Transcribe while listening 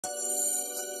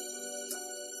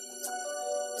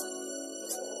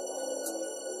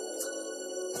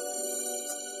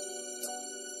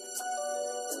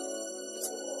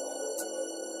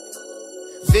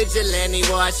Vigilante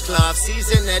Washcloth,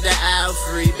 season of the owl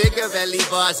free. Bigger belly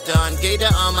boss done,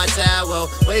 gator on my towel.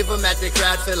 Wave 'em at the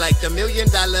crowd, feel like the $1 million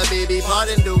baby.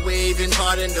 Pardon the wave and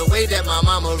pardon the way that my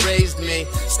mama raised me.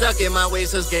 Stuck in my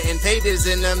ways, was getting paid is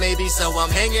in the maybe. So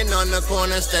I'm hanging on the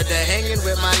corner instead of hanging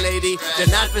with my lady. They're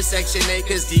not for Section 8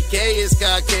 cause DK is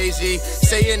Caucasian.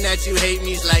 Saying that you hate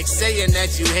me's like saying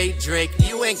that you hate Drake.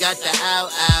 You ain't got the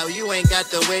ow, you ain't got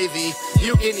the wavy.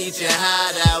 You can eat your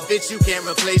heart out, bitch, you can't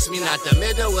replace me. Not the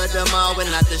middle of the mall,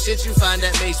 and not the shit you find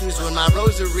at Macy's. When my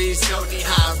rosaries show me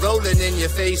how I'm rolling in your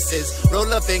faces.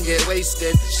 Roll up and get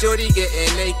wasted, shorty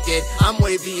getting naked. I'm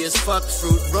wavy as fuck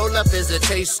fruit, roll up as a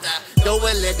taster. Go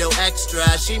a little extra,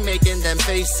 she making them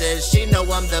faces. She know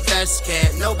I'm the best,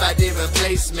 can't nobody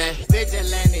replace me.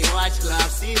 Vigilante Washcloth,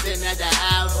 season of the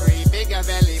Ivory. Bigger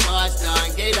belly boss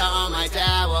done, gator on my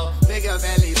towel. Bigger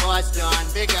belly boss done,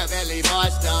 bigger belly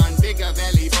boss done. Bigger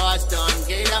belly boss done,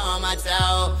 gator on my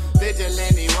towel.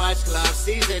 Vigilante Washcloth,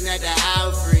 season of the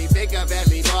Ivory. Bigger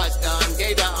belly boss done,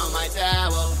 gator on my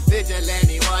towel.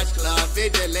 Vigilante Washcloth,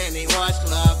 vigilante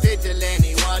washcloth,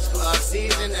 vigilante washcloth,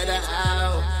 season of the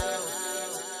owl.